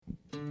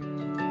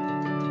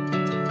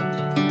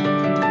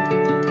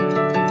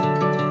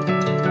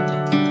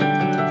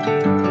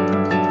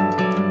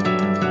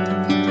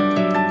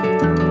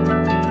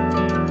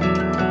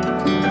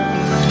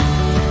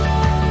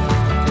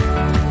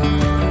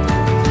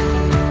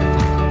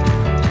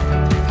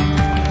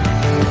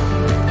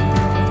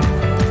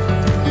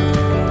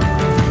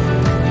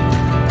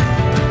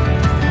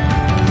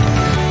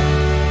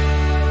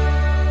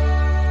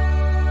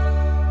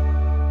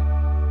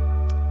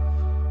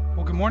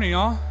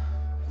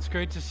It's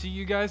great to see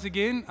you guys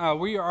again.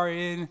 We are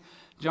in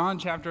John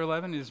chapter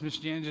 11, as Miss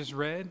Jan just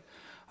read.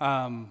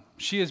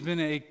 She has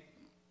been a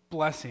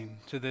blessing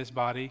to this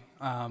body.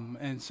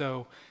 And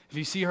so if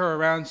you see her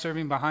around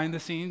serving behind the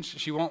scenes,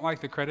 she won't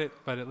like the credit,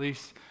 but at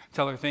least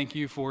tell her thank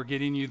you for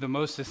getting you the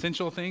most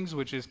essential things,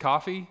 which is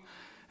coffee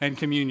and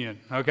communion,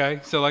 okay?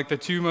 So like the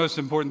two most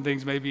important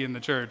things maybe in the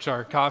church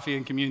are coffee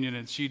and communion,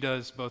 and she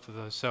does both of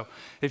those. So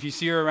if you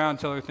see her around,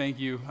 tell her thank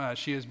you.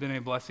 She has been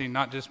a blessing,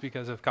 not just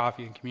because of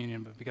coffee and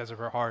communion, but because of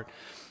her heart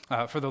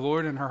for the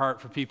Lord and her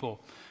heart for people.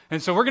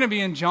 And so we're going to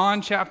be in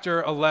John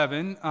chapter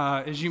 11,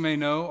 as you may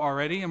know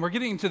already, and we're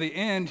getting to the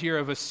end here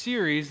of a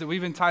series that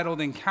we've entitled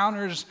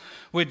Encounters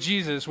with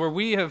Jesus, where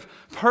we have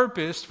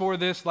purposed for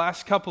this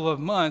last couple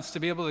of months to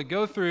be able to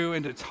go through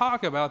and to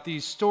talk about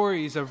these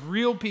stories of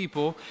real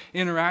people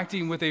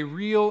interacting with a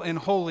real and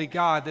holy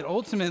God that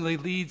ultimately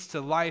leads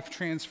to life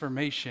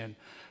transformation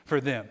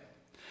for them.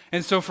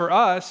 And so for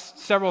us,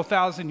 several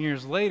thousand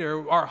years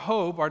later, our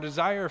hope, our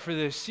desire for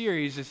this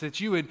series is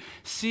that you would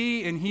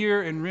see and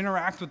hear and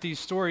interact with these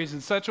stories in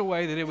such a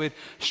way that it would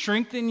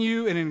strengthen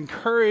you and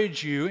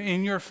encourage you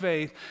in your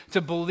faith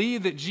to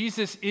believe that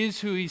Jesus is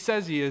who he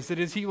says he is. That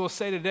as he will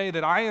say today,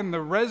 that I am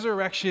the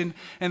resurrection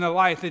and the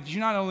life, that you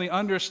not only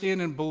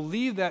understand and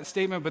believe that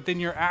statement, but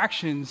then your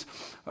actions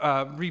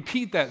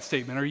repeat that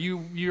statement, or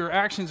your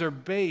actions are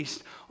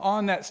based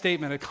on that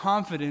statement, a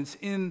confidence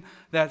in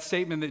that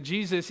statement that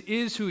Jesus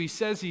is who he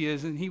says he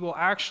is, and he will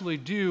actually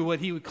do what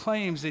he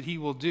claims that he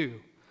will do.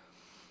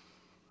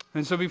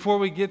 And so before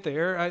we get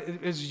there,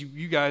 as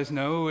you guys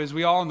know, as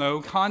we all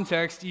know,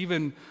 context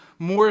even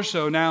more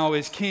so now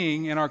is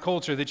king in our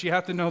culture, that you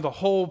have to know the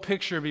whole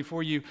picture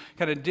before you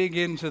kind of dig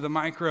into the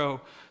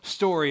micro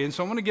story. And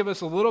so I want to give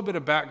us a little bit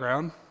of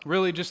background,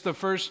 really just the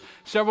first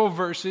several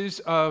verses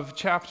of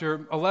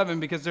chapter 11,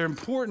 because they're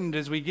important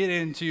as we get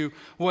into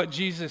what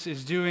Jesus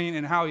is doing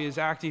and how he is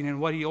acting and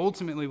what he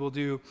ultimately will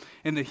do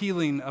in the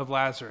healing of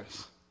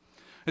Lazarus.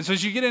 And so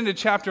as you get into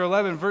chapter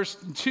 11, verse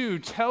 2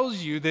 tells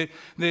you that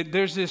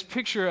there's this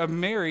picture of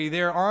Mary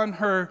there on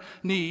her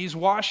knees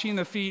washing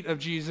the feet of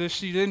Jesus.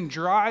 She then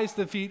dries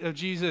the feet of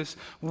Jesus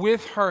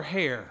with her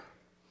hair.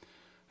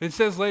 It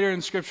says later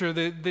in Scripture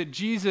that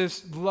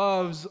Jesus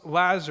loves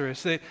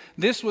Lazarus, that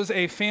this was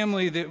a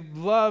family that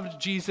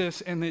loved Jesus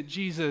and that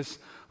Jesus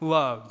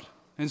loved.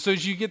 And so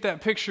as you get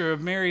that picture of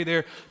Mary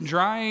there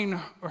drying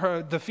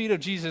the feet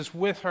of Jesus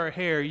with her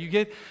hair, you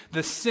get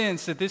the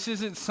sense that this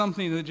isn't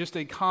something that just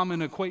a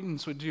common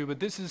acquaintance would do, but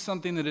this is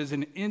something that is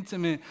an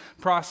intimate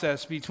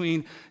process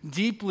between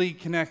deeply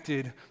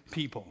connected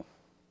people.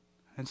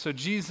 And so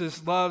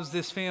Jesus loves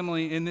this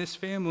family, and this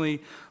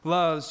family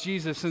loves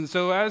Jesus. And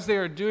so as they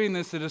are doing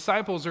this, the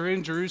disciples are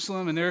in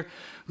Jerusalem, and they're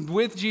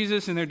with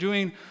Jesus, and they're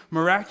doing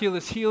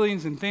miraculous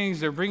healings and things.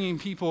 They're bringing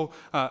people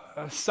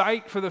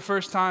sight for the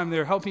first time.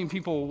 They're helping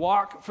people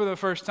walk for the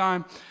first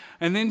time.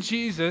 And then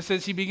Jesus,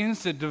 as he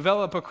begins to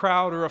develop a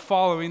crowd or a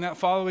following, that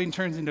following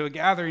turns into a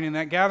gathering, and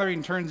that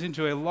gathering turns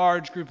into a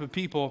large group of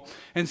people.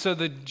 And so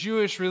the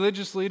Jewish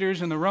religious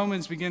leaders and the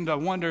Romans begin to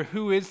wonder,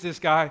 who is this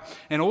guy?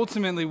 And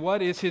ultimately,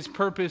 what is his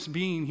purpose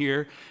being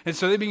here? And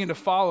so they begin to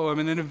follow him.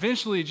 And then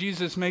eventually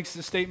Jesus makes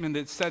the statement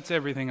that sets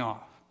everything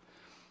off.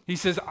 He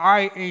says,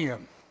 I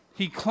am.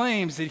 He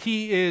claims that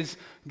he is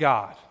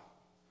God.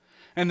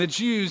 And the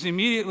Jews,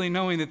 immediately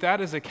knowing that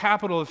that is a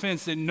capital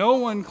offense, that no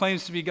one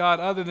claims to be God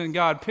other than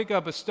God, pick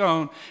up a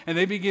stone and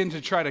they begin to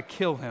try to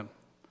kill him.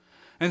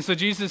 And so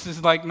Jesus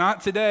is like,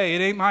 not today,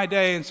 it ain't my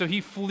day. And so he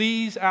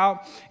flees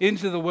out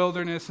into the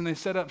wilderness, and they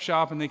set up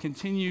shop and they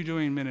continue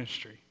doing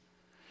ministry.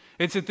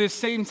 It's at this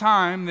same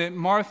time that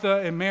Martha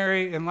and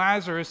Mary and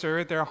Lazarus are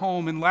at their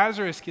home, and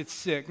Lazarus gets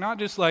sick. Not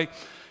just like,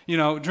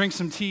 drink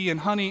some tea and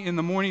honey in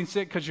the morning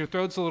sick because your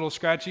throat's a little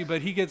scratchy,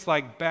 but he gets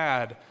like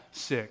bad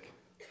sick.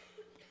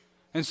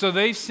 And so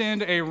they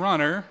send a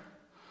runner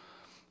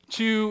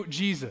to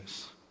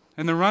Jesus.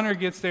 And the runner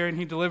gets there and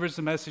he delivers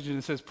the message and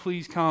it says,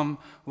 please come,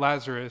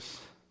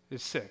 Lazarus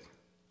is sick.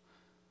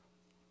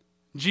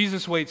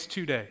 Jesus waits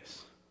 2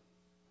 days.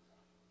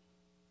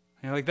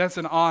 You're like, that's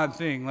an odd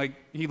thing. Like,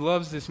 he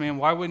loves this man.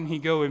 Why wouldn't he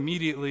go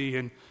immediately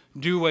and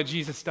do what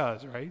Jesus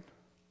does, right?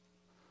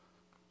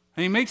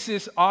 And he makes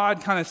this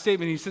odd kind of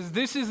statement. He says,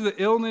 this is the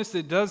illness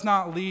that does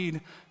not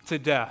lead to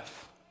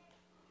death.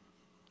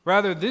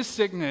 Rather, this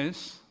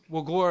sickness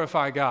will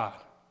glorify God.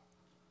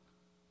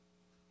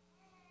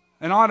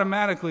 And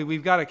automatically,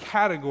 we've got a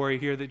category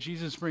here that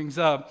Jesus brings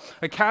up,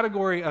 a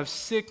category of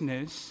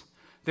sickness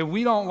that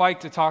we don't like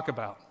to talk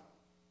about.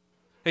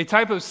 A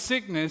type of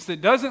sickness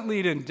that doesn't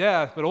lead in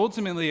death, but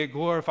ultimately it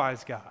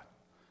glorifies God.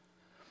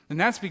 And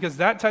that's because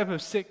that type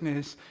of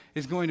sickness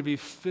is going to be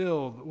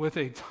filled with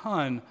a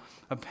ton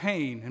of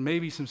pain and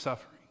maybe some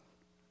suffering.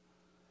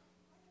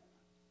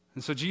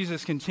 And so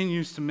Jesus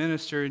continues to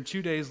minister, and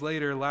 2 days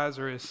later,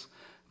 Lazarus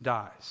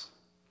dies.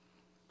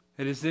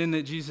 It is then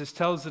that Jesus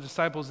tells the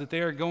disciples that they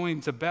are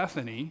going to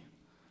Bethany,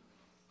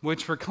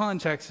 which for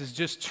context is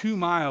just 2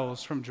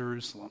 miles from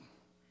Jerusalem.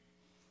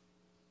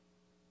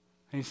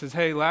 And he says,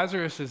 hey,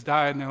 Lazarus has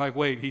died. And they're like,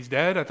 wait, he's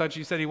dead? I thought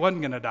you said he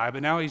wasn't going to die,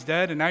 but now he's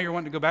dead, and now you're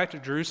wanting to go back to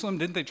Jerusalem?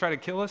 Didn't they try to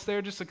kill us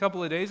there just a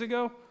couple of days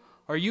ago?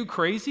 Are you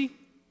crazy?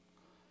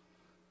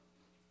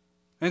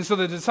 And so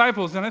the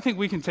disciples, and I think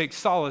we can take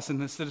solace in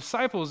this, the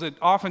disciples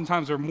that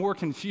oftentimes are more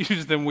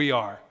confused than we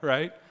are,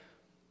 right?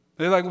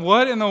 They're like,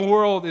 what in the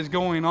world is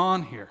going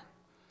on here?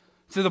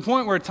 To the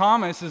point where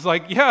Thomas is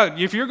like, yeah,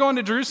 if you're going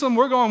to Jerusalem,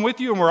 we're going with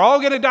you, and we're all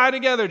going to die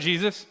together,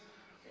 Jesus.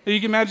 And you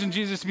can imagine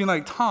Jesus being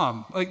like,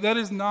 Tom, like that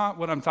is not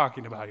what I'm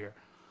talking about here.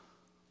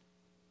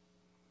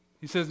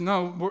 He says,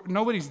 no,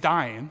 nobody's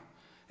dying.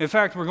 In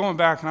fact, we're going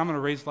back, and I'm going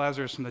to raise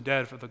Lazarus from the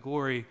dead for the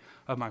glory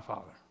of my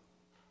Father.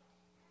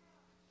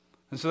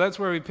 And so that's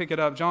where we pick it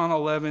up, John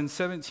 11,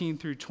 17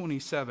 through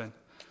 27.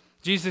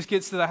 Jesus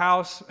gets to the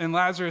house, and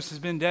Lazarus has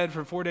been dead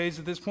for 4 days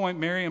at this point.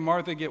 Mary and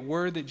Martha get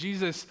word that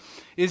Jesus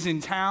is in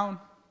town.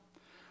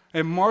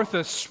 And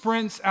Martha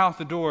sprints out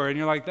the door, and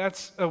you're like,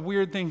 that's a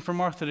weird thing for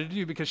Martha to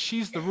do because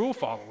she's the rule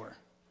follower.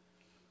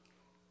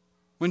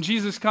 When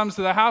Jesus comes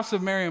to the house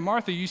of Mary and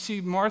Martha, you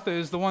see Martha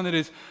is the one that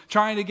is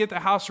trying to get the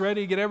house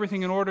ready, get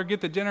everything in order, get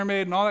the dinner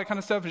made and all that kind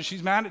of stuff. And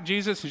she's mad at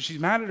Jesus, and she's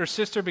mad at her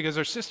sister because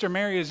her sister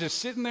Mary is just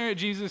sitting there at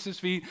Jesus'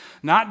 feet,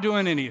 not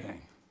doing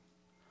anything.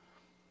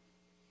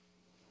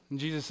 And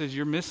Jesus says,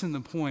 you're missing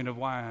the point of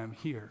why I'm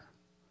here.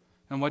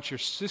 And what your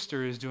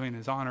sister is doing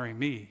is honoring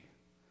me.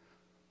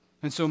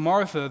 And so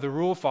Martha, the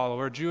rule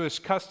follower, Jewish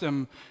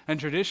custom and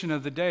tradition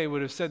of the day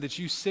would have said that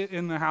you sit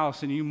in the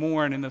house and you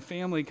mourn, and the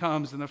family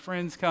comes and the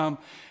friends come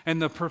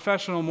and the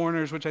professional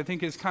mourners, which I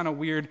think is kind of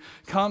weird,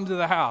 come to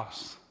the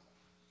house.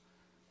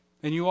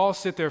 And you all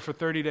sit there for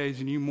 30 days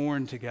and you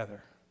mourn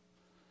together.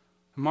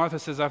 And Martha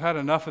says, I've had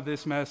enough of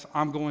this mess.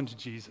 I'm going to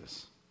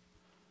Jesus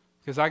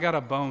because I got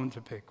a bone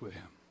to pick with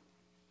him.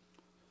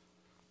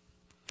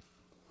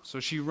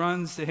 So she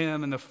runs to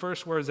him, and the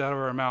first words out of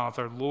her mouth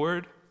are,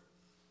 Lord,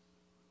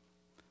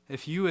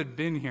 if you had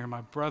been here,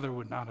 my brother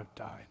would not have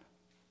died.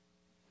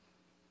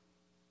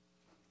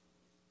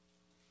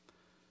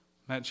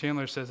 Matt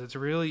Chandler says it's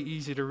really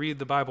easy to read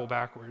the Bible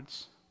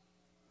backwards.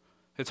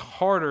 It's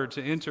harder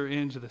to enter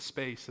into the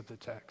space of the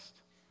text.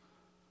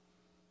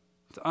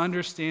 To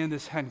understand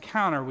this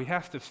encounter, we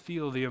have to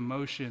feel the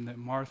emotion that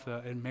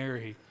Martha and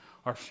Mary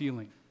are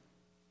feeling.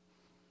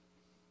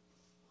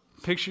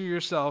 Picture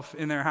yourself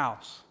in their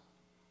house.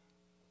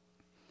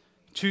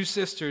 Two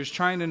sisters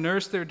trying to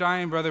nurse their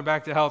dying brother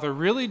back to health, or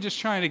really just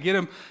trying to get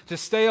him to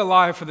stay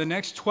alive for the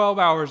next 12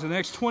 hours, the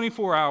next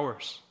 24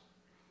 hours,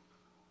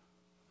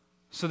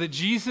 so that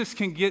Jesus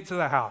can get to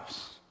the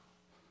house,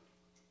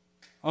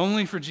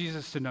 only for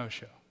Jesus to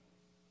no-show.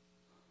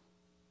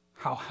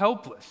 How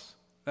helpless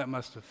that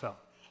must have felt.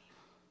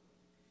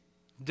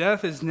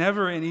 Death is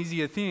never an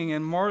easy thing,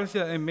 and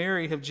Martha and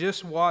Mary have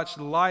just watched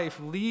life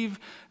leave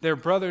their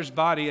brother's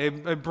body,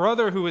 a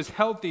brother who was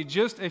healthy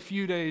just a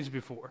few days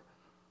before.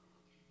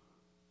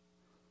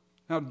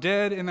 Now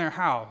dead in their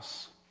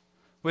house,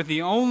 with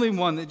the only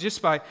one that just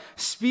by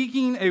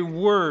speaking a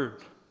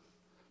word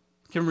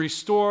can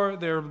restore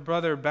their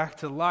brother back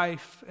to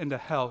life and to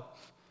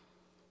health.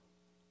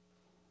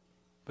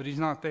 But he's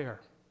not there.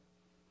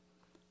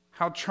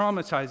 How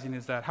traumatizing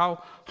is that?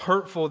 How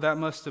hurtful that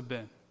must have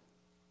been.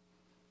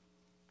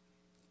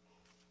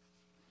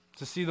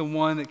 To see the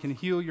one that can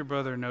heal your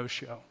brother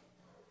no-show.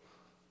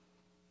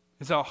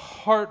 It's a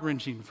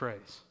heart-wrenching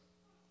phrase.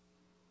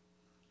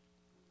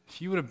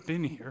 If you would have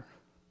been here,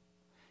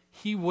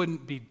 he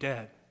wouldn't be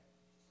dead.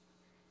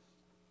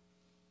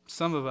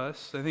 Some of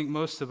us, I think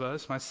most of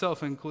us,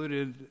 myself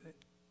included,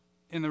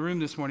 in the room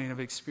this morning have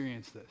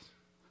experienced this.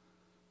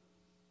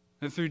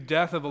 And through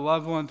death of a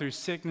loved one, through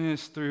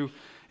sickness, through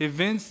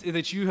events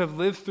that you have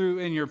lived through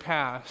in your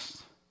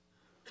past,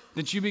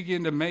 that you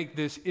begin to make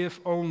this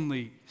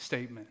if-only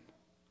statement.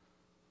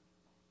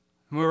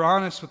 When we're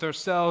honest with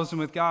ourselves and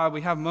with God,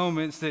 we have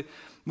moments that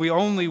we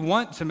only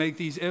want to make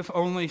these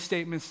if-only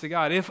statements to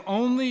God. If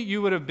only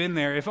you would have been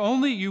there. If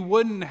only you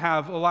wouldn't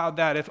have allowed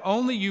that. If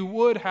only you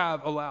would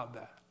have allowed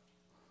that.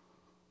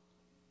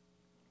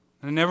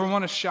 And I never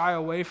want to shy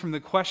away from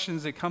the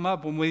questions that come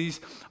up when these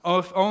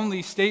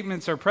if-only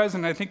statements are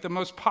present. I think the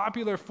most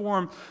popular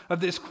form of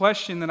this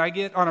question that I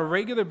get on a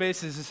regular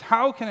basis is,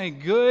 how can a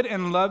good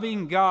and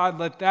loving God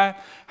let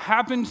that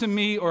happen to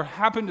me or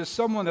happen to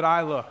someone that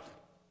I love?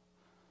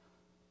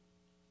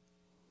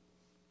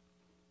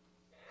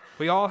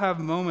 We all have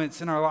moments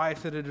in our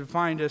life that have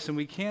defined us, and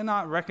we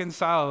cannot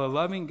reconcile a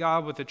loving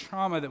God with the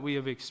trauma that we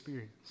have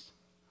experienced.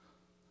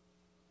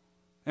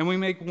 And we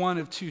make one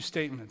of two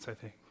statements, I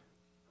think.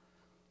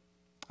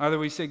 Either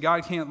we say,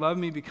 God can't love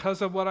me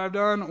because of what I've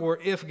done, or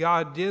if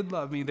God did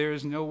love me, there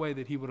is no way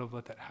that he would have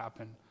let that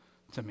happen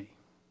to me.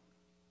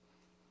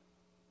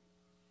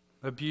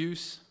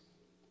 Abuse,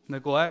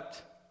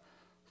 neglect,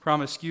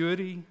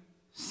 promiscuity,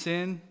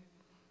 sin,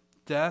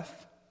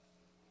 death,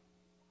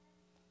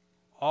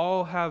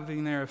 all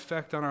having their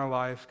effect on our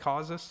life,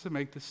 cause us to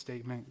make the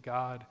statement,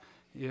 God,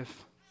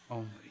 if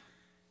only.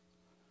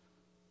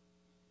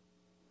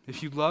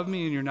 If you love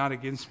me and you're not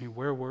against me,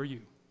 where were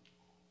you?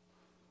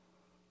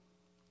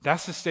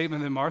 That's the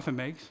statement that Martha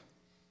makes.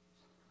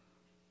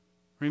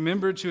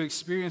 Remember to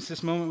experience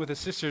this moment with the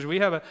sisters. We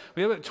have a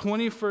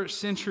 21st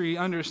century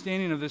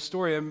understanding of this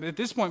story. At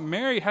this point,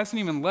 Mary hasn't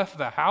even left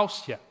the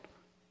house yet.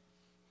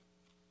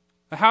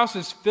 The house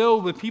is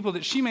filled with people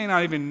that she may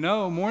not even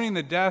know, mourning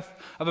the death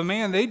of a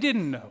man they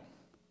didn't know.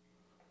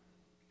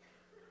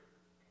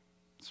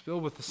 It's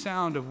filled with the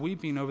sound of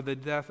weeping over the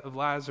death of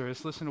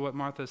Lazarus. Listen to what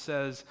Martha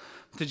says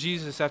to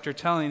Jesus after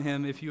telling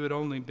him, "If you had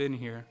only been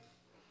here."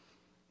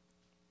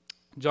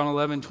 John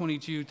 11,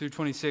 22 through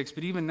 26.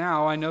 "But even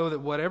now I know that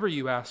whatever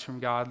you ask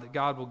from God, that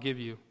God will give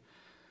you."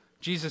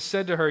 Jesus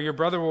said to her, "Your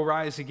brother will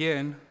rise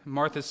again."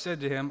 Martha said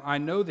to him, "I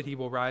know that he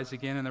will rise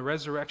again in the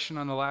resurrection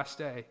on the last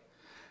day."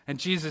 And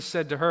Jesus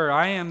said to her,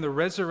 "I am the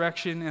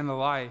resurrection and the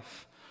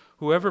life.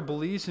 Whoever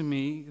believes in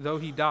me, though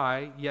he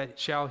die, yet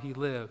shall he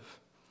live.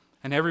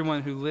 And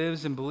everyone who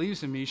lives and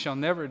believes in me shall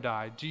never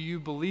die." Do you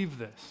believe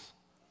this,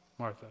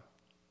 Martha?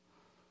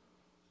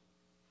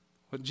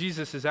 What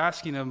Jesus is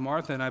asking of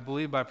Martha, and I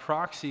believe by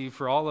proxy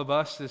for all of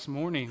us this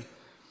morning,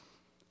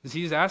 is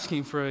he's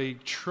asking for a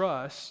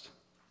trust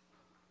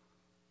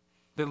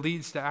that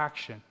leads to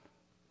action.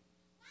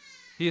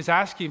 He is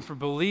asking for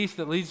belief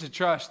that leads to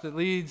trust, that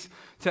leads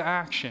to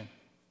action.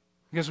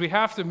 Because we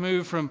have to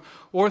move from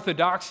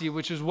orthodoxy,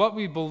 which is what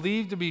we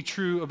believe to be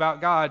true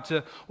about God,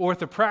 to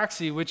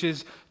orthopraxy, which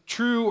is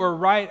true or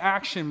right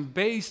action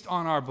based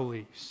on our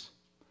beliefs.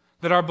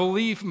 That our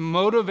belief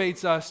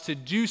motivates us to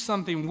do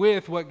something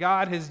with what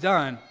God has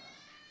done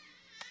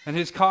and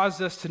has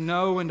caused us to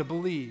know and to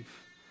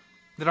believe.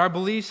 That our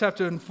beliefs have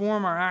to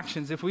inform our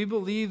actions. If we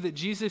believe that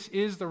Jesus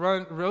is the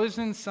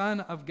risen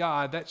Son of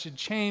God, that should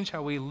change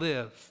how we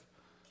live,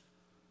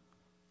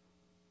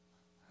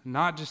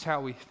 not just how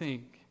we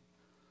think.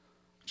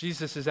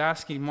 Jesus is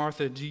asking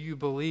Martha, "Do you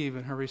believe?"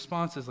 And her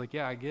response is like,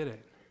 "Yeah, I get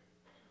it.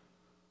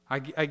 I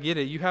get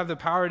it. You have the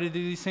power to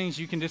do these things.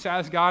 You can just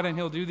ask God and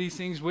he'll do these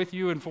things with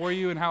you and for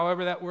you and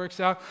however that works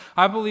out.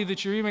 I believe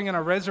that you're even going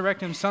to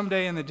resurrect him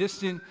someday in the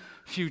distant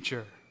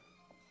future."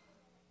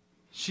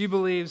 She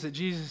believes that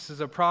Jesus is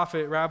a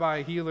prophet,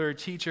 rabbi, healer,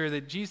 teacher,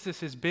 that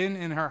Jesus has been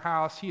in her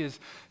house. He has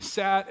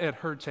sat at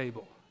her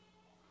table.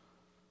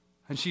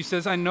 And she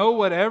says, "I know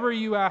whatever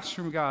you ask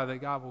from God, that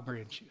God will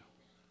grant you."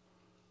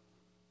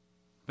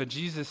 But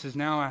Jesus is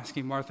now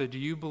asking Martha, "Do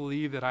you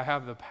believe that I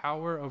have the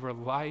power over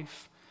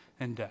life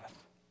and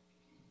death?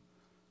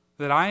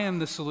 That I am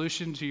the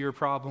solution to your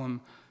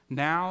problem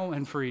now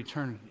and for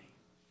eternity?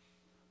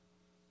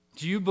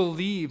 Do you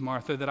believe,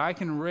 Martha, that I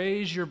can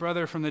raise your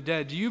brother from the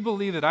dead? Do you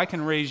believe that I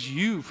can raise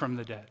you from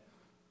the dead?"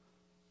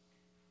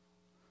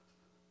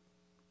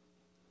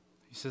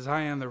 He says,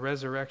 "I am the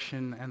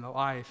resurrection and the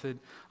life." That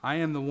I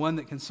am the one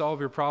that can solve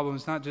your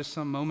problems, not just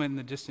some moment in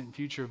the distant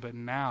future, but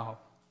now,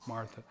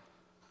 Martha.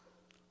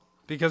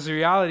 Because the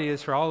reality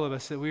is for all of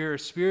us that we are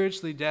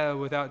spiritually dead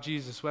without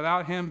Jesus,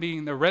 without him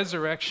being the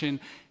resurrection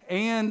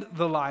and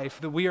the life,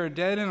 that we are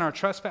dead in our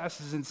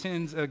trespasses and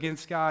sins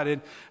against God.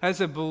 And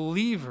as a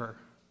believer,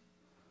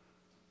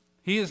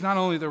 he is not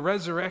only the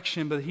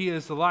resurrection, but he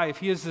is the life.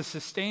 He is the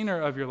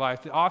sustainer of your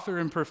life, the author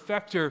and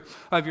perfecter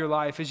of your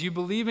life. As you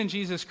believe in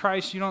Jesus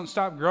Christ, you don't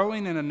stop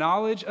growing in a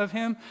knowledge of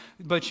him,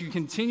 but you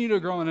continue to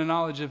grow in a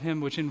knowledge of him,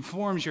 which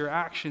informs your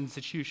actions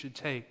that you should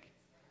take.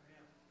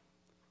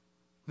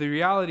 The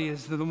reality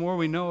is that the more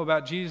we know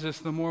about Jesus,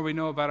 the more we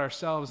know about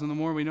ourselves. And the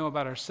more we know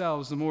about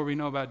ourselves, the more we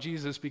know about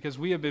Jesus, because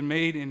we have been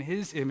made in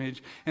his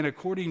image and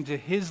according to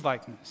his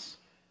likeness.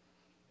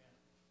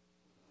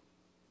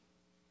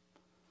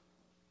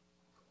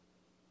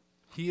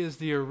 He is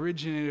the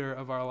originator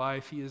of our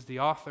life. He is the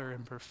author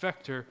and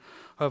perfecter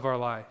of our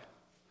life.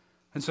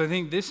 And so I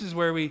think this is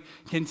where we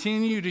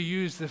continue to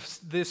use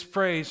this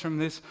phrase from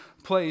this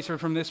place or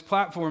from this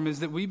platform,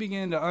 is that we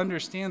begin to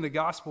understand the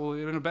gospel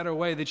in a better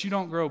way, that you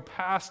don't grow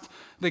past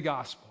the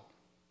gospel,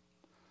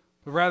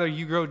 but rather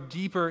you grow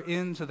deeper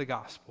into the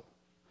gospel.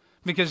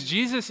 Because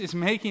Jesus is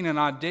making an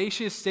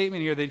audacious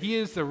statement here that he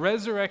is the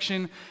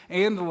resurrection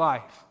and the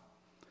life.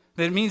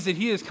 That it means that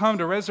he has come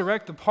to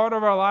resurrect the part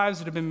of our lives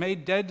that have been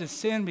made dead to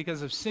sin,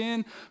 because of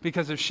shame,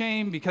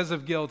 because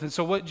of guilt. And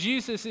so what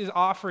Jesus is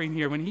offering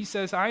here, when he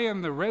says, "I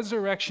am the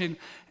resurrection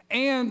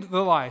and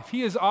the life,"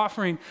 he is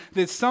offering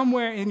that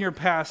somewhere in your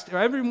past,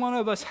 every one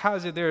of us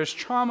has it. There is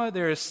trauma,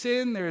 there is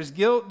sin, there is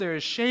guilt, there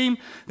is shame,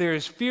 there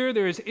is fear,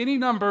 there is any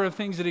number of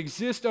things that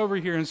exist over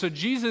here. And so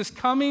Jesus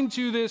coming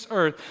to this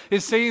earth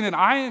is saying that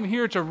I am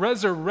here to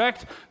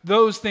resurrect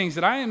those things,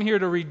 that I am here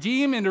to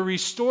redeem and to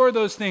restore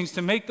those things,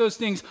 to make those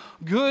things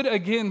good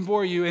again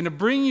for you, and to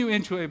bring you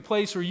into a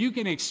place where you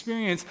can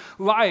experience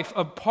life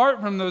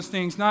apart from those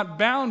things, not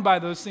bound by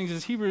those things.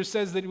 As Hebrews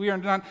says, that we are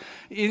not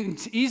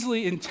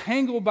easily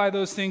entangled by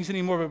those things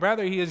anymore, but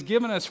rather he has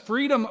given us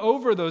freedom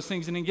over those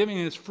things, and in giving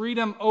us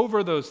freedom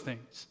over those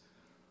things,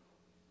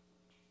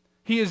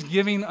 he is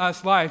giving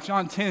us life.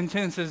 John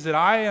 10:10 says that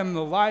I am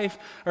the life,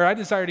 or I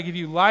desire to give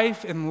you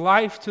life and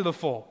life to the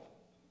full.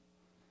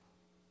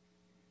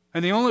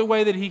 And the only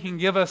way that he can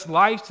give us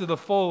life to the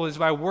full is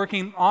by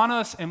working on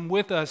us and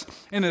with us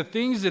in the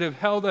things that have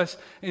held us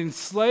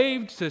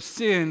enslaved to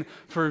sin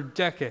for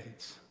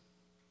decades.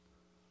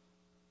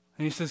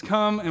 And he says,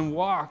 come and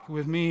walk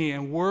with me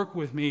and work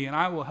with me, and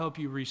I will help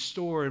you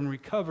restore and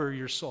recover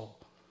your soul.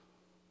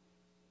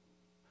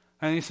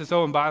 And he says,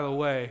 oh, and by the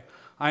way,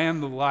 I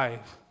am the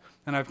life,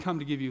 and I've come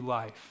to give you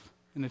life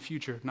in the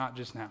future, not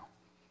just now.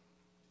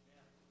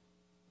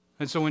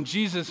 And so when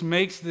Jesus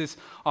makes this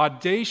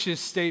audacious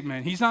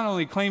statement, he's not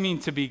only claiming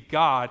to be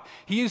God,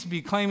 he is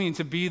claiming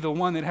to be the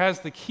one that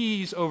has the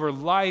keys over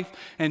life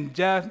and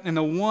death, and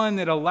the one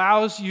that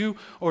allows you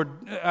or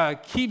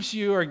keeps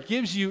you or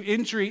gives you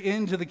entry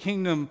into the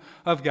kingdom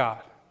of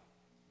God.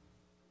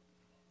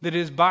 That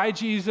is by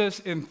Jesus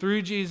and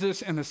through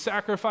Jesus and the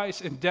sacrifice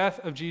and death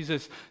of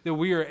Jesus that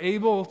we are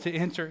able to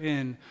enter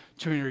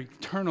into an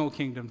eternal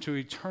kingdom, to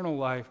eternal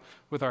life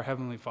with our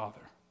Heavenly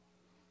Father,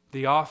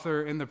 the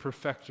author and the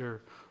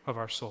perfecter of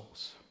our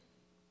souls.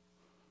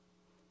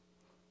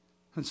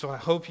 And so I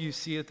hope you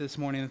see it this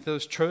morning, that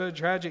those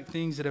tragic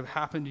things that have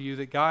happened to you,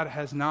 that God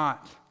has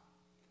not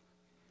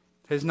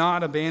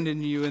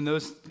abandoned you in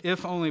those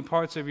if only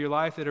parts of your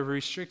life that have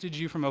restricted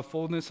you from a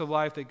fullness of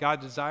life, that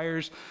God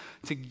desires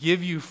to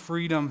give you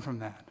freedom from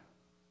that,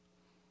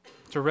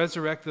 to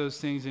resurrect those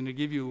things and to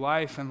give you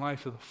life and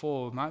life to the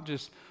full, not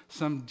just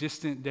some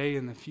distant day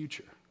in the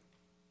future,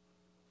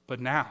 but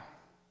now.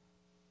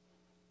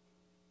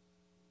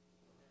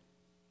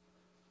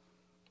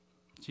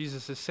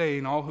 Jesus is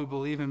saying, all who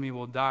believe in me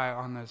will die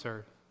on this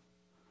earth.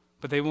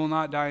 But they will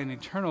not die an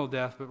eternal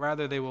death, but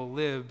rather they will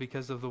live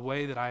because of the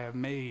way that I have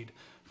made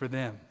for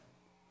them.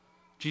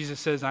 Jesus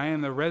says, I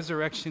am the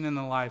resurrection and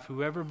the life.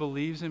 Whoever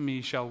believes in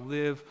me shall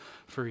live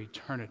for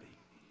eternity.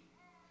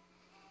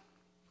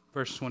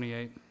 Verse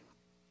 28.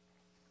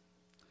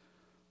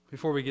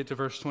 Before we get to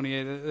verse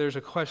 28, there's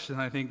a question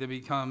I think that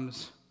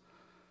becomes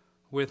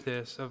with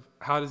this of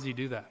how does he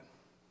do that?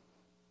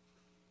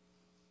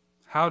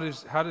 How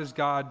does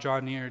God draw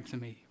near to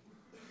me?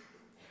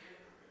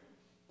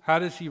 How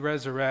does he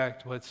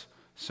resurrect what's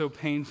so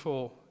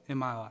painful in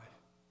my life?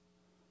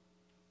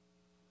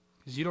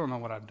 Because you don't know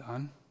what I've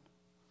done.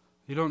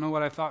 You don't know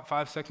what I thought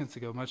 5 seconds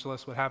ago, much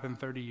less what happened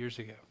 30 years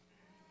ago.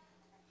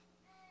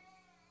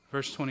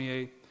 Verse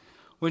 28.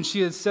 When she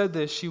had said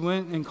this, she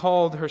went and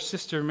called her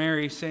sister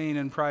Mary, saying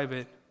in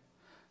private,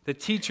 the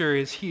teacher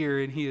is here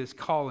and he is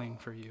calling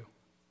for you.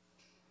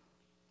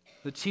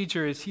 The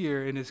teacher is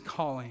here and is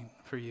calling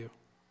for you.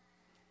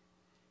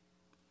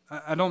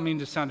 I don't mean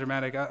to sound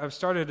dramatic. I've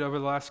started over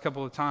the last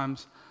couple of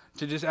times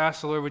to just ask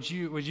the Lord, would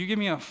you give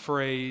me a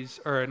phrase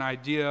or an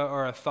idea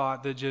or a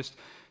thought that just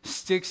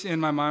sticks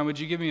in my mind? Would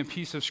you give me a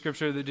piece of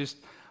scripture that just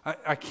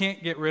I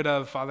can't get rid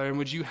of, Father? And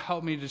would you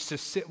help me just to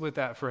sit with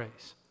that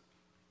phrase?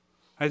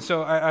 And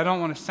so I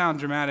don't want to sound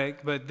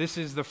dramatic, but this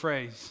is the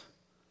phrase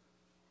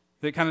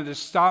that kind of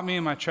just stopped me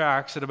in my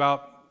tracks at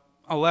about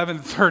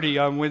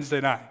 11:30 on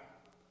Wednesday night.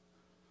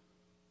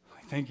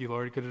 Thank you,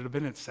 Lord. Could it have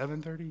been at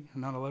 7:30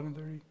 and not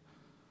 11:30?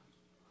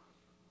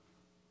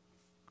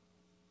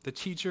 The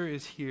teacher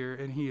is here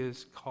and he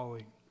is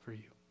calling for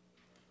you.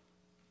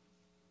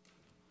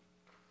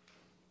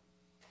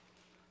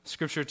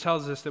 Scripture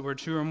tells us that where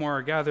two or more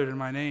are gathered in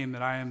my name,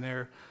 that I am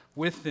there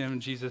with them,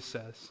 Jesus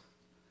says.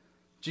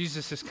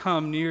 Jesus has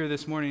come near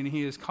this morning and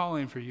he is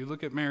calling for you.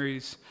 Look at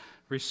Mary's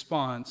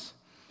response.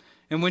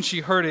 And when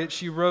she heard it,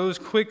 she rose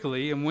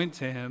quickly and went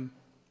to him.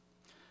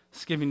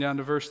 Skipping down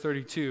to verse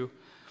 32.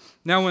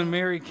 Now when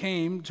Mary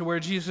came to where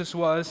Jesus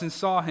was and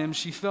saw him,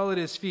 she fell at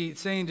his feet,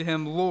 saying to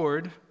him,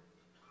 Lord,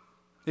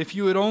 if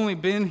you had only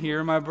been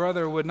here, my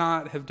brother would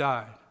not have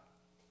died.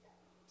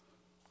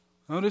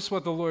 Notice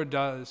what the Lord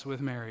does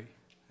with Mary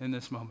in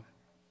this moment.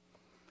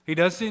 He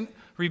doesn't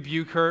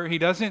rebuke her. He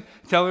doesn't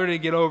tell her to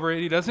get over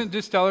it. He doesn't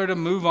just tell her to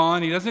move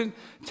on. He doesn't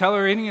tell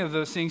her any of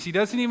those things. He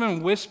doesn't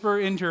even whisper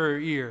into her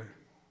ear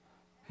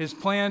his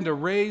plan to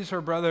raise her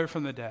brother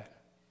from the dead.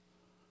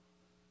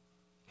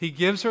 He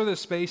gives her the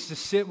space to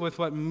sit with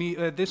what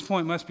at this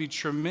point must be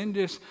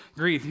tremendous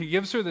grief. He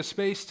gives her the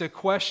space to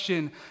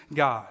question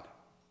God,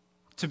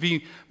 to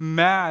be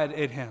mad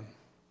at him,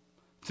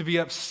 to be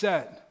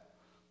upset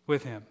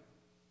with him.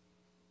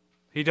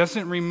 He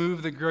doesn't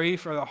remove the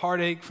grief or the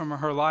heartache from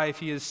her life.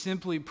 He is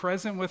simply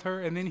present with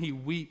her, and then he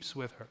weeps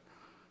with her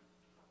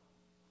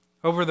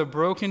over the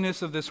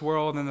brokenness of this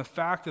world and the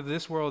fact that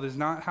this world is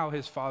not how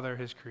his Father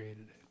has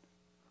created it.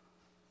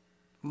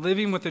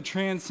 Living with a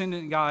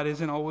transcendent God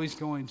isn't always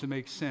going to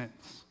make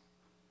sense.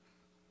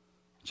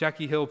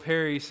 Jackie Hill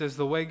Perry says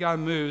the way God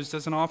moves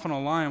doesn't often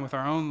align with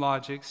our own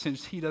logic,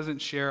 since he doesn't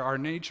share our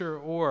nature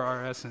or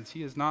our essence.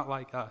 He is not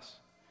like us.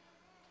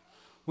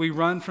 We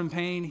run from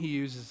pain, he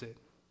uses it.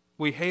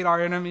 We hate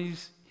our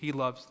enemies, he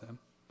loves them.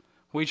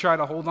 We try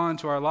to hold on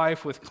to our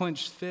life with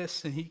clenched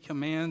fists, and he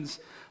commands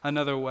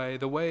another way,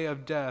 the way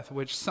of death,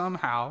 which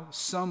somehow,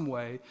 some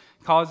way,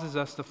 causes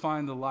us to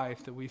find the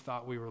life that we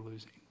thought we were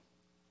losing.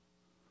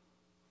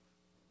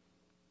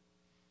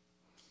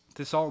 What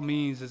this all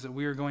means is that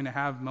we are going to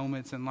have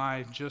moments in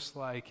life just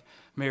like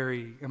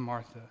Mary and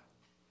Martha.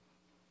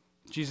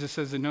 Jesus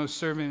says that no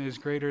servant is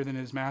greater than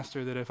his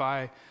master, that if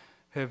I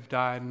have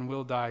died and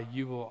will die,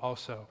 you will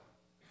also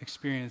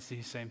experience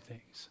these same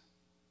things.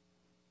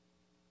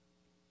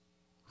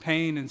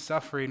 Pain and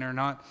suffering are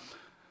not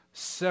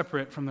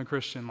separate from the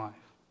Christian life.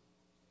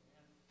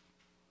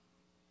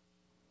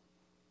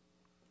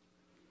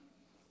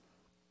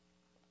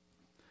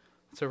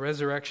 It's a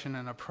resurrection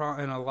and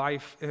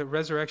a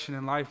resurrection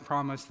and life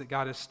promise that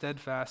God is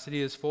steadfast, that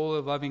He is full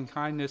of loving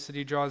kindness, that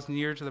He draws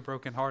near to the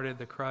brokenhearted,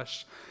 the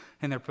crushed,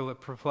 and the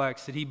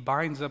perplexed, that He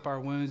binds up our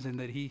wounds and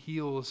that He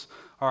heals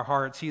our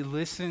hearts. He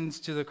listens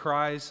to the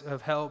cries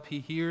of help. He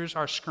hears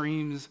our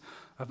screams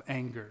of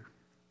anger.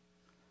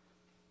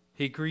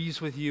 He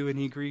grieves with you and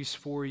He grieves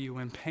for you,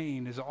 and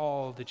pain is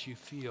all that you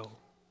feel.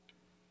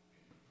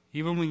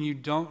 Even when you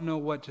don't know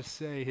what to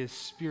say, His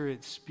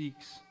Spirit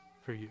speaks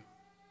for you.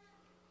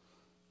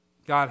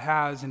 God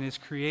has and is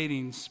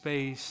creating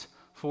space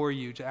for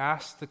you to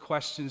ask the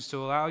questions, to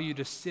allow you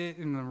to sit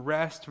in the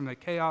rest from the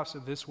chaos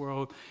of this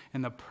world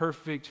in the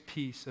perfect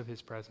peace of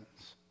His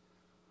presence.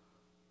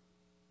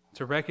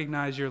 To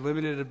recognize your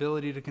limited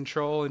ability to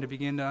control and to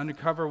begin to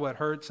uncover what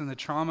hurts, and the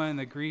trauma and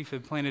the grief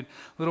have planted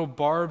little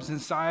barbs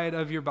inside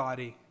of your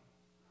body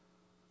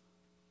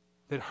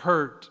that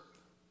hurt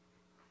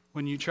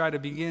when you try to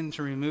begin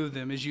to remove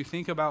them. As you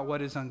think about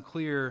what is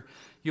unclear,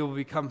 you will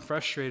become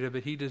frustrated,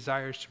 but He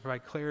desires to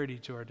provide clarity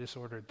to our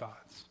disordered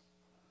thoughts.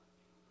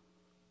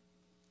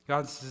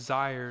 God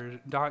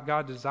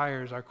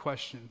desires our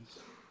questions.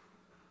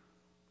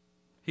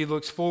 He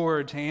looks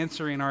forward to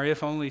answering our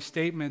if only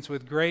statements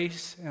with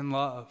grace and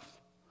love.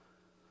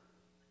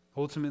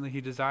 Ultimately,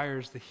 He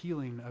desires the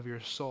healing of your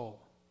soul.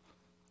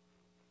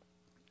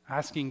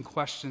 Asking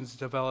questions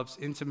develops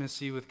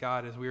intimacy with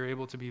God as we are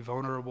able to be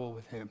vulnerable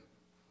with Him.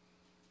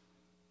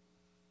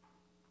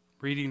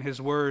 Reading His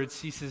Word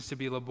ceases to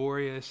be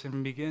laborious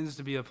and begins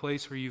to be a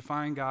place where you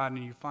find God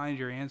and you find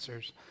your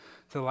answers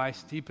to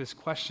life's deepest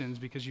questions,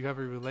 because you have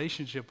a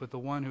relationship with the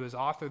one who has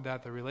authored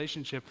that, the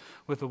relationship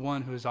with the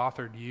one who has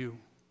authored you.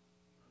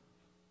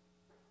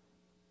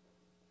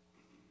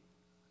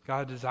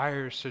 God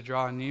desires to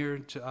draw near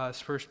to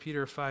us. 1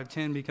 Peter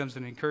 5:10 becomes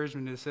an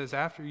encouragement. It says,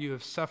 after you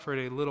have suffered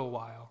a little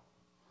while,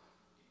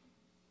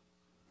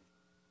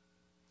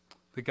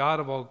 the God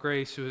of all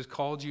grace, who has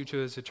called you to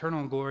His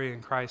eternal glory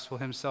in Christ, will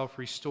Himself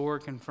restore,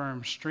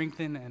 confirm,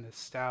 strengthen, and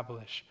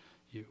establish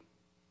you.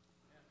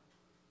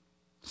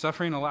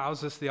 Suffering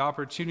allows us the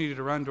opportunity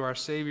to run to our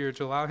Savior,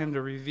 to allow Him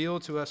to reveal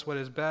to us what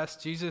is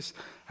best. Jesus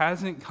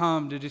hasn't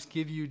come to just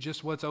give you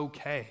just what's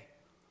okay,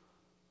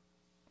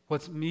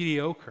 what's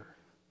mediocre.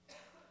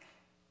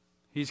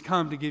 He's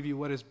come to give you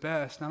what is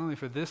best, not only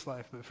for this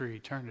life, but for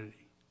eternity.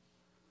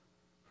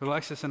 For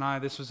Alexis and I,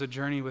 this was a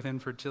journey with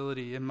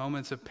infertility. In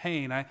moments of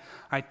pain,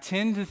 I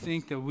tend to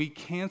think that we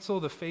cancel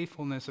the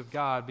faithfulness of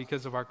God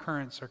because of our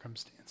current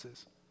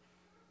circumstances.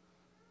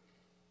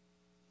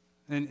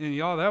 And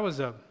y'all, that was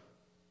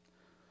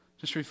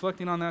just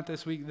reflecting on that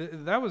this week,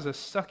 that was a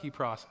sucky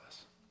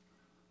process.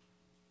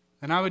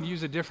 And I would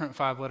use a different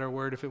 5-letter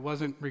word if it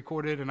wasn't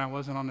recorded and I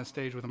wasn't on the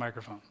stage with a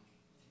microphone.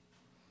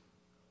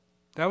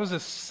 That was a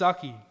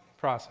sucky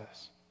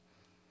process.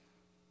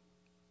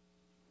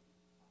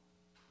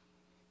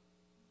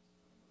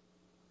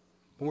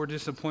 More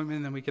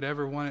disappointment than we could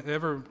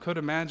ever could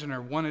imagine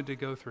or wanted to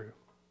go through.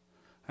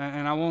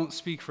 And I won't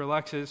speak for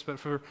Alexis, but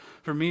for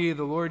me,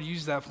 the Lord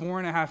used that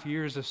 4.5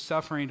 years of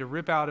suffering to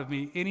rip out of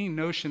me any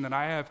notion that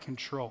I have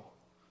control.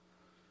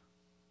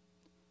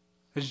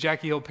 As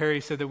Jackie Hill Perry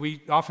said, that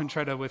we often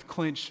try to, with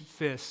clenched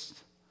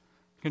fists,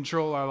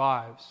 control our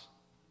lives.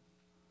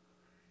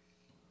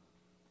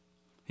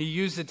 He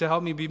used it to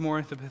help me be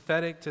more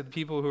empathetic to the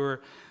people who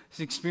are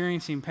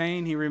experiencing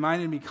pain. He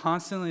reminded me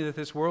constantly that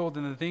this world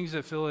and the things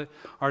that fill it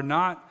are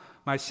not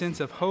my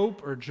sense of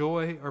hope or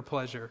joy or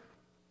pleasure.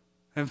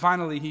 And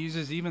finally, He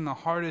uses even the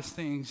hardest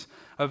things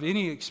of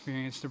any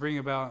experience to bring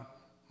about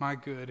my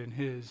good and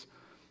His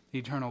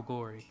eternal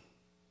glory.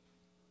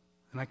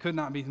 And I could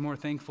not be more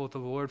thankful to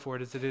the Lord for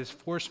it, as it has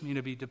forced me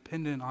to be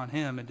dependent on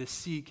Him and to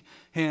seek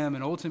Him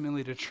and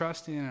ultimately to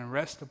trust in and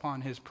rest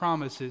upon His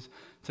promises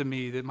to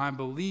me, that my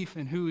belief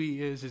in who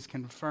He is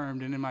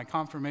confirmed, and in my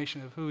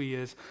confirmation of who He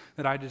is,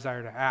 that I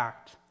desire to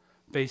act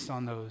based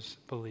on those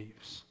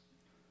beliefs.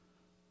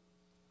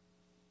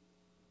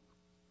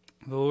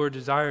 The Lord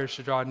desires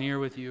to draw near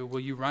with you. Will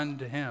you run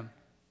to Him?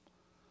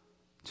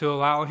 To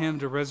allow Him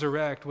to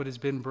resurrect what has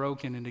been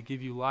broken and to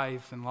give you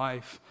life, and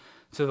life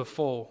to the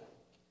full.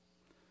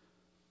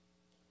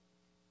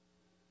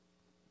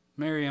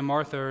 Mary and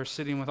Martha are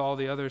sitting with all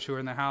the others who are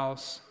in the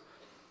house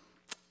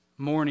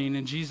mourning,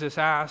 and Jesus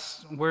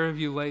asks, "Where have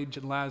you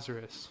laid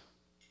Lazarus?"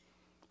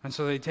 And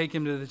so they take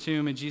him to the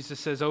tomb, and Jesus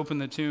says, "Open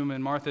the tomb."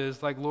 And Martha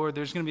is like, "Lord,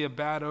 there's going to be a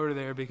bad odor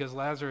there because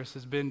Lazarus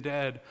has been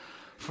dead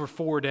for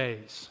 4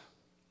 days."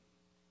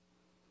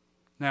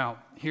 Now,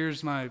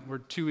 we're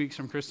 2 weeks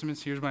from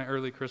Christmas. Here's my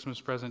early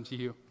Christmas present to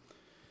you.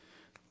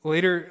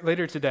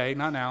 Later today,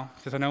 not now,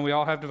 because I know we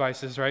all have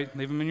devices, right?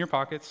 Leave them in your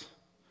pockets,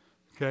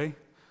 okay?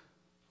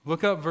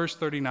 Look up verse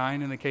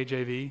 39 in the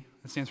KJV.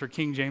 It stands for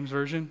King James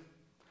Version.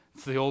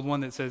 It's the old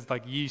one that says,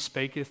 like, ye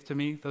spaketh to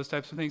me, those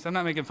types of things. I'm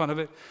not making fun of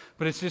it,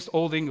 but it's just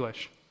Old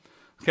English,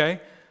 okay?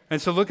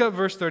 And so look up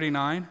verse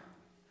 39.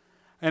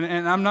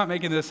 And I'm not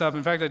making this up.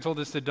 In fact, I told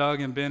this to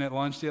Doug and Ben at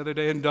lunch the other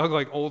day, and Doug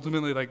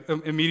ultimately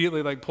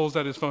immediately pulls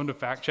out his phone to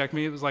fact check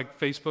me. It was like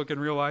Facebook in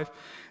real life.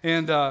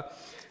 And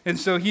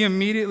so he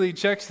immediately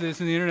checks this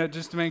in the internet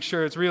just to make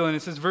sure it's real. And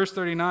it says, verse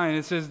 39,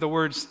 it says the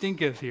word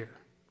stinketh here.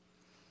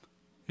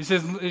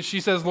 She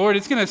says, Lord,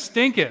 it's going to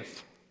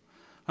stinketh.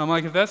 I'm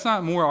like, if that's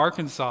not more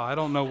Arkansas, I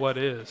don't know what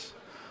is.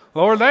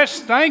 Lord, that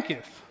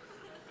stinketh.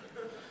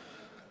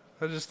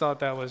 I just thought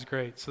that was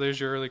great. So there's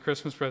your early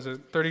Christmas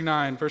present.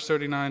 39, verse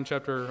 39,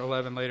 chapter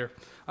 11 later.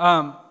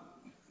 The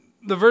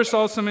verse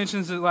also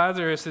mentions that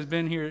Lazarus has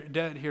been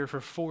dead here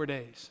for 4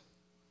 days.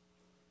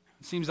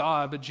 It seems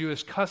odd, but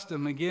Jewish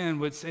custom, again,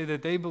 would say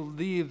that they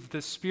believed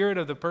the spirit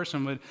of the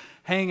person would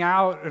hang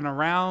out and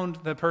around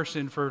the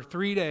person for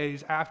 3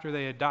 days after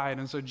they had died.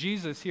 And so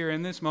Jesus here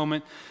in this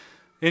moment,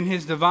 in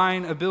his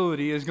divine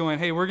ability, is going,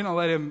 hey, we're going to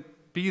let him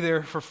be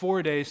there for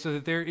 4 days so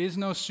that there is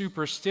no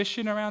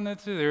superstition around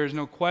this. There is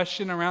no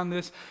question around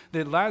this,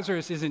 that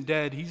Lazarus isn't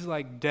dead. He's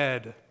like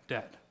dead.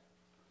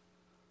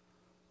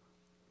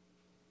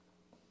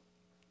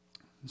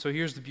 And so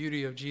here's the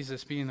beauty of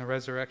Jesus being the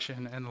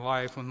resurrection and the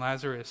life. When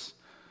Lazarus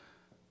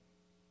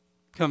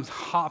comes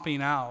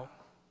hopping out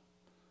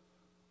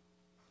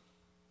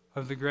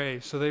of the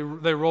grave. So they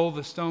roll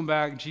the stone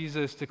back.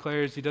 Jesus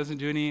declares he doesn't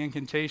do any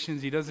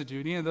incantations. He doesn't do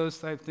any of those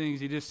type things.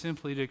 He just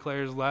simply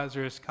declares,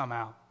 Lazarus, come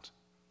out.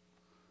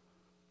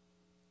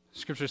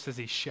 Scripture says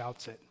he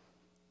shouts it.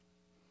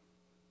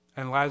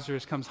 And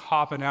Lazarus comes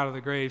hopping out of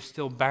the grave,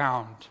 still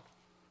bound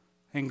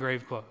in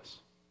grave clothes.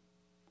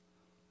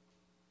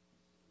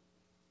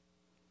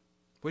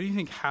 What do you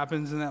think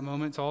happens in that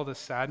moment to all the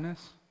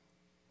sadness?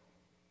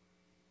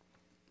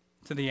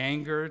 To the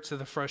anger, to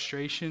the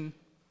frustration,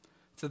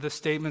 to the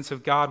statements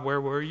of God,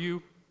 where were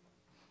you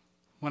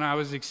when I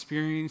was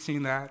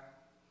experiencing that?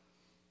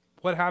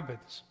 What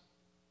happens?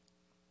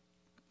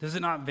 Does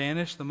it not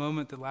vanish the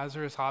moment that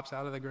Lazarus hops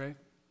out of the grave?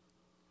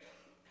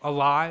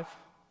 Alive,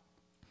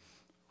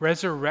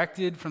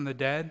 resurrected from the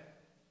dead.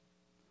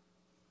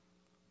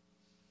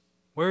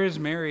 Where has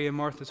Mary and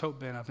Martha's hope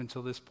been up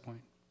until this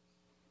point?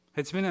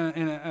 It's been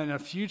in a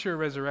future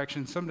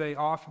resurrection someday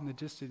off in the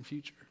distant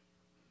future.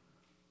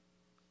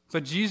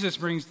 But Jesus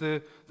brings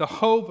the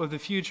hope of the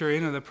future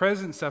into the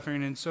present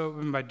suffering,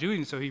 and by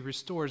doing so, he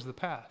restores the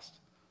past.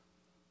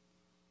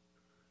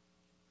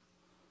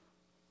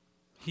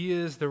 He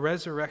is the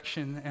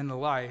resurrection and the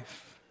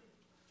life.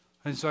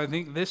 And so I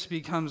think this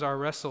becomes our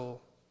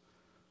wrestle.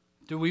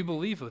 Do we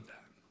believe with that?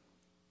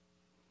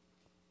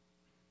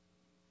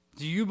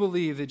 Do you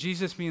believe that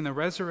Jesus, being the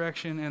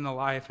resurrection and the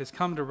life, has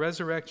come to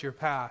resurrect your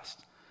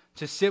past,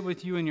 to sit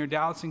with you in your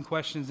doubts and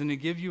questions, and to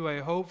give you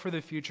a hope for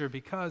the future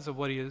because of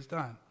what he has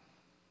done?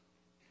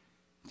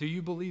 Do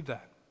you believe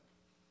that?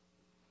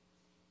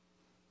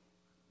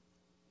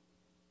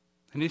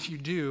 And if you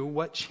do,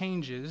 what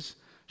changes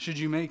should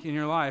you make in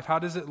your life? How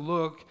does it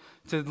look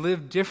to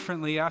live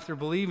differently after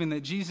believing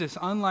that Jesus,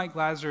 unlike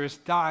Lazarus,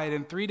 died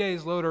and 3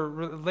 days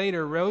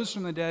later rose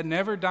from the dead,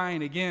 never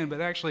dying again,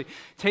 but actually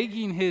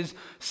taking his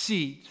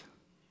seat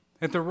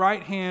at the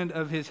right hand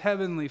of his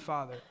heavenly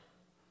Father?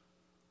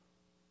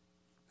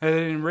 And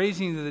in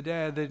raising the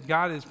dead, that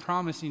God is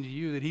promising to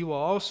you that he will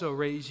also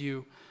raise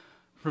you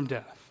from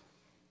death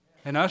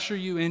and usher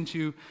you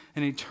into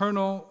an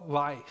eternal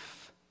life.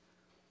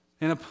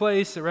 In a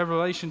place that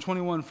Revelation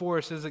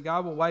 21:4 says that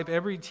God will wipe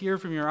every tear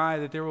from your eye,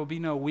 that there will be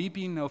no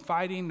weeping, no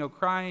fighting, no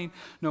crying,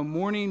 no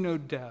mourning, no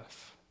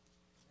death.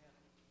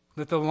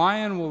 That the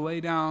lion will lay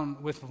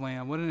down with the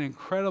lamb. What an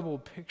incredible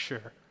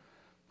picture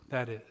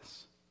that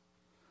is.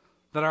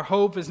 That our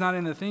hope is not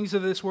in the things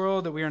of this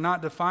world, that we are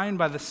not defined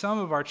by the sum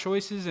of our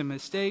choices and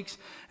mistakes,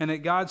 and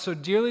that God so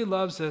dearly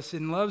loves us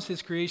and loves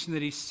his creation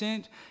that he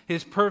sent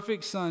his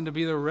perfect Son to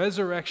be the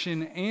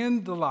resurrection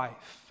and the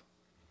life,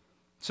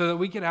 so that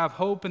we could have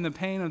hope in the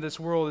pain of this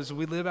world as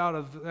we live out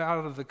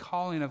of the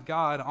calling of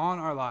God on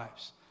our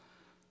lives,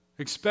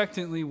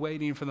 expectantly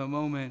waiting for the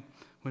moment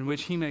in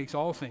which he makes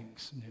all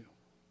things new.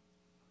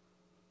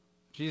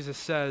 Jesus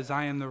says,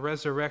 I am the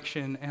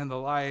resurrection and the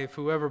life.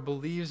 Whoever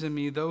believes in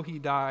me, though he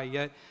die,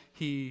 yet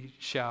he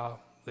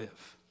shall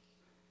live.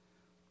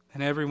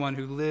 And everyone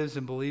who lives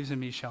and believes in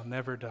me shall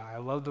never die. I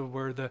love the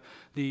word,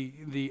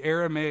 the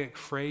Aramaic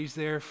phrase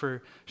there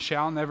for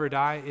shall never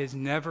die is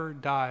never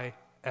die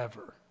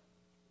ever.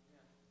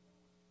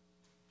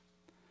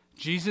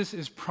 Jesus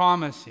is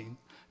promising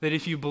that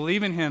if you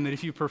believe in him, that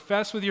if you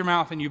profess with your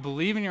mouth and you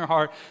believe in your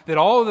heart, that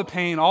all of the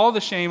pain, all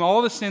the shame,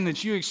 all the sin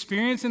that you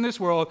experience in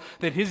this world,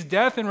 that his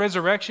death and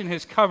resurrection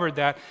has covered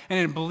that. And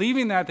in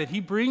believing that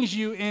he brings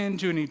you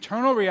into an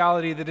eternal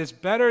reality that is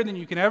better than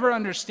you can ever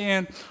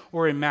understand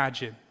or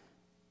imagine.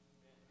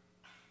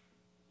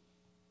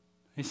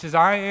 He says,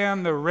 I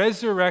am the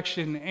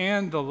resurrection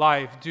and the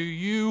life. Do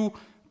you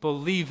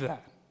believe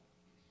that?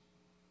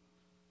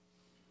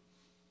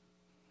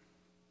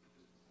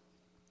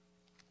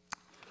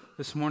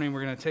 This morning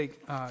we're going to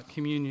take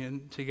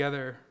communion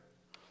together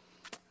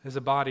as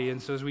a body,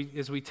 and so as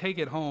we take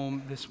it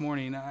home this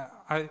morning,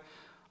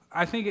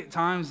 I think at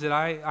times that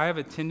I have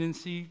a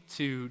tendency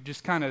to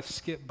just kind of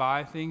skip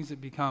by things that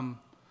become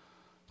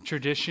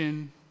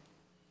tradition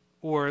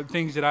or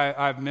things that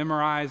I've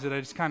memorized that I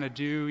just kind of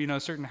do,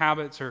 certain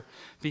habits or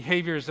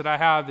behaviors that I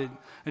have that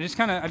I just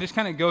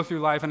kind of go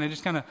through life and I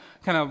just kind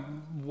of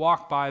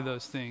walk by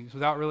those things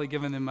without really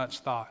giving them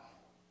much thought.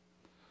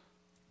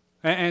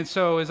 And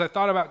so as I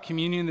thought about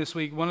communion this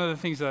week, one of the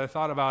things that I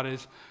thought about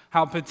is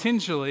how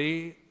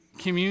potentially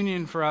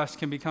communion for us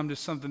can become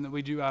just something that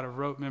we do out of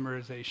rote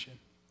memorization.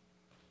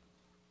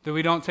 That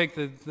we don't take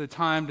the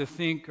time to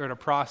think or to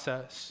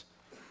process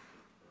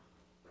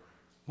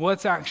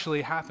what's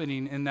actually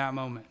happening in that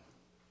moment.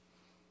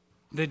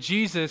 That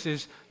Jesus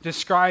is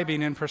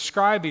describing and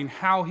prescribing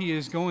how he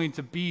is going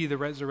to be the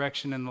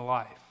resurrection and the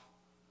life.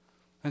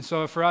 And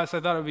so for us, I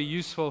thought it would be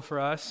useful for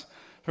us,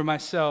 for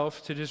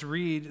myself, to just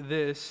read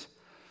this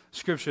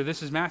scripture.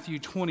 This is Matthew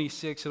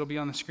 26. It'll be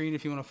on the screen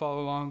if you want to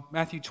follow along.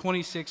 Matthew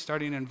 26,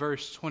 starting in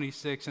verse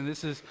 26. And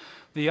this is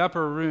the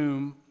upper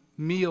room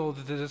meal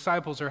that the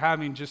disciples are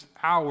having just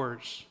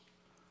hours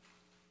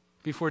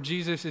before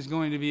Jesus is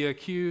going to be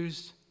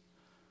accused,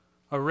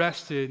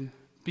 arrested,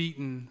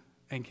 beaten,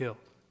 and killed.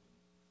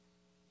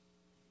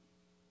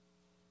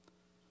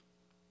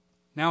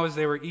 Now as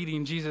they were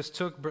eating, Jesus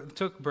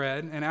took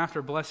bread, and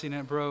after blessing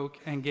it, broke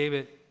and gave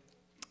it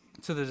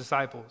to the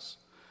disciples,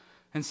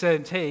 and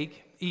said,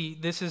 "Take,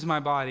 eat, this is my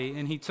body."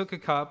 And he took a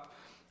cup,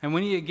 and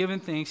when he had given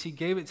thanks, he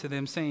gave it to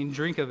them, saying,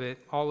 "Drink of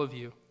it, all of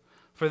you.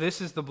 For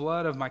this is the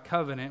blood of my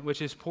covenant,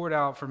 which is poured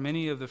out for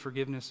many of the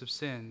forgiveness of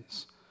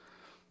sins.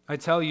 I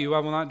tell you, I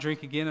will not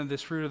drink again of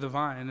this fruit of the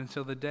vine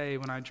until the day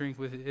when I drink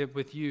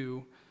it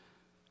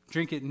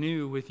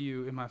new with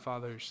you in my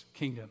Father's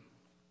kingdom."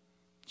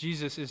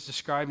 Jesus is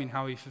describing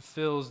how he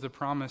fulfills the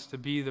promise to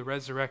be the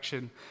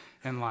resurrection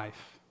and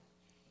life.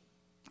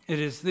 It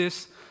is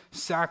this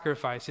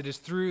sacrifice, it is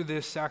through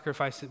this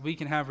sacrifice that we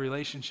can have a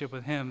relationship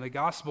with him. The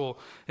gospel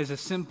is a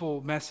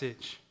simple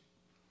message.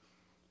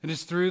 It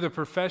is through the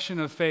profession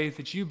of faith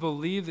that you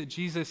believe that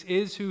Jesus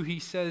is who he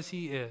says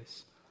he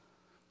is,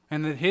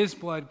 and that his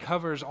blood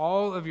covers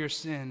all of your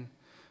sin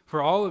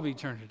for all of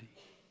eternity.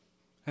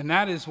 And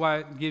that is why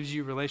it gives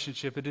you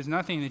relationship. It is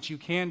nothing that you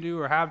can do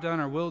or have done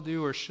or will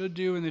do or should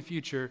do in the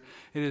future.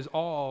 It is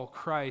all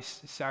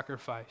Christ's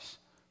sacrifice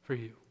for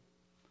you.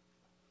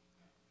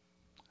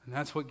 And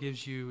that's what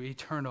gives you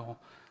eternal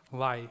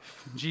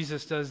life.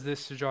 Jesus does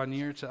this to draw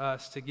near to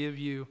us, to give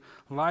you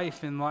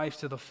life and life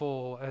to the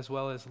full, as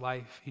well as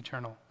life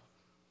eternal.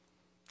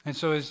 And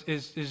so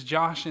as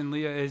Josh and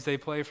Leah, as they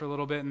play for a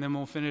little bit, and then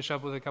we'll finish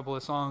up with a couple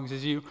of songs,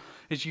 as you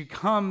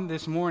come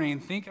this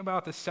morning, think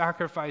about the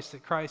sacrifice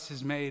that Christ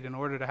has made in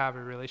order to have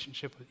a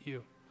relationship with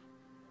you.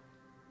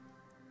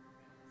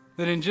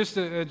 That in just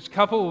a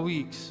couple of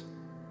weeks,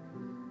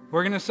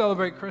 we're going to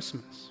celebrate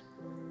Christmas.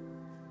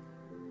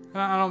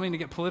 And I don't mean to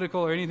get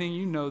political or anything,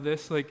 you know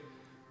this,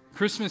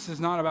 Christmas is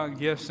not about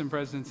gifts and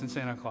presents and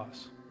Santa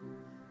Claus.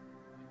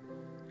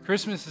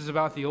 Christmas is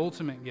about the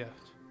ultimate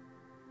gift.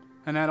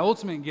 And that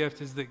ultimate gift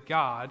is that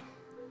God,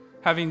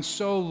 having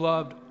so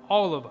loved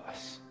all of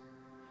us,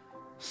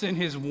 sent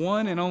his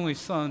one and only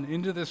Son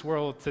into this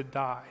world to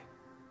die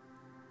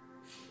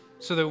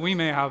so that we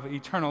may have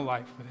eternal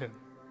life with him.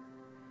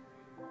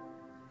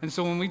 And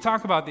so when we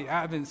talk about the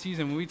Advent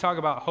season, when we talk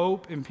about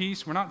hope and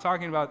peace, we're not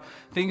talking about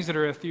things that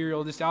are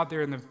ethereal, just out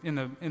there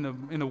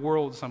in the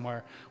world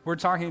somewhere. We're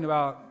talking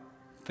about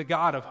the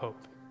God of hope.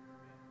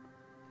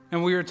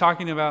 And we are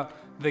talking about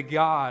the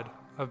God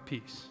of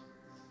peace,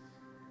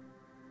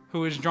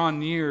 who is drawn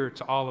near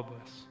to all of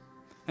us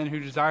and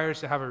who desires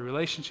to have a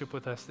relationship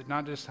with us that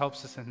not just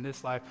helps us in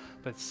this life,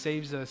 but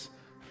saves us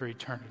for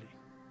eternity.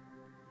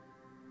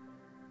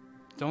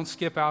 Don't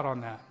skip out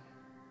on that.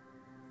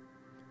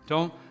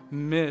 Don't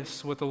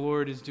miss what the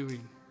Lord is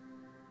doing.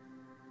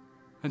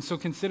 And so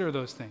consider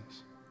those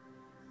things.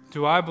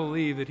 Do I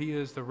believe that he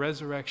is the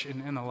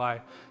resurrection and the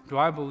life? Do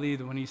I believe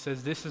that when he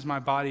says, "This is my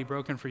body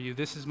broken for you,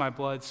 this is my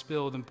blood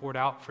spilled and poured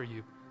out for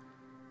you"?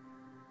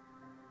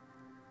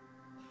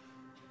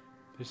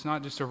 It's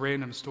not just a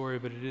random story,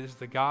 but it is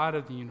the God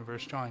of the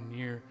universe drawing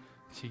near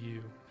to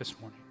you this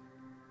morning.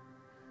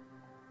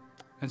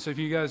 And so if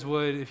you guys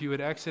would, if you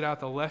would exit out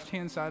the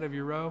left-hand side of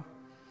your row,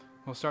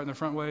 we'll start in the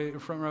front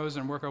rows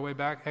and work our way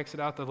back. Exit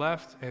out the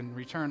left and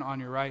return on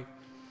your right.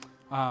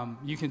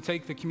 You can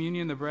take the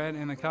communion, the bread,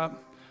 and the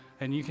cup,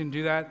 and you can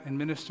do that and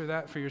minister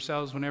that for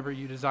yourselves whenever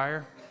you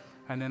desire.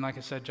 And then, like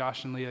I said,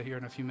 Josh and Leah here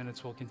in a few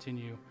minutes will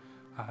continue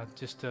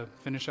just to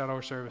finish out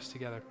our service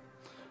together.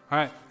 All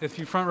right, if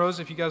you front rows,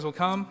 if you guys will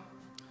come,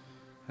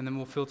 and then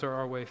we'll filter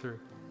our way through.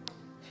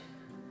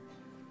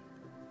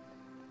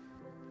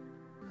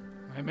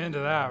 Amen to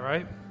that,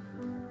 right?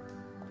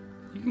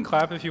 You can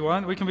clap if you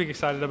want. We can be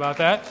excited about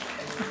that.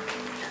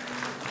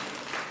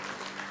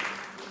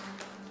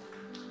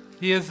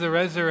 He is the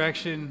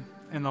resurrection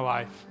and the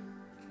life.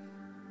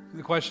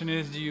 The question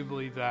is, do you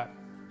believe that?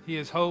 He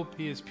is hope.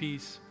 He is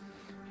peace.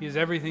 He is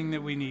everything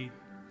that we need.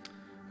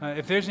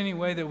 If there's any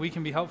way that we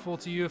can be helpful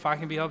to you, if I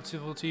can be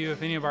helpful to you,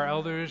 if any of our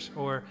elders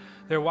or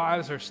their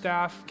wives or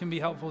staff can be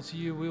helpful to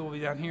you, we will be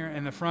down here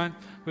in the front.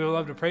 We would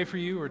love to pray for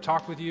you or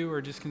talk with you or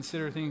just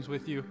consider things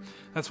with you.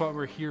 That's what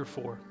we're here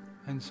for.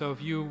 And so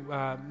if you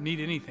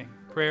need anything,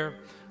 prayer,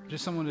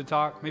 just someone to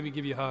talk, maybe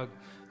give you a hug,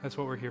 that's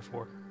what we're here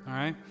for. All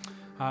right?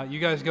 You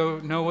guys go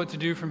know what to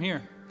do from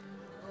here.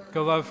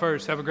 Go love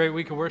first. Have a great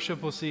week of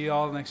worship. We'll see you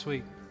all next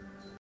week.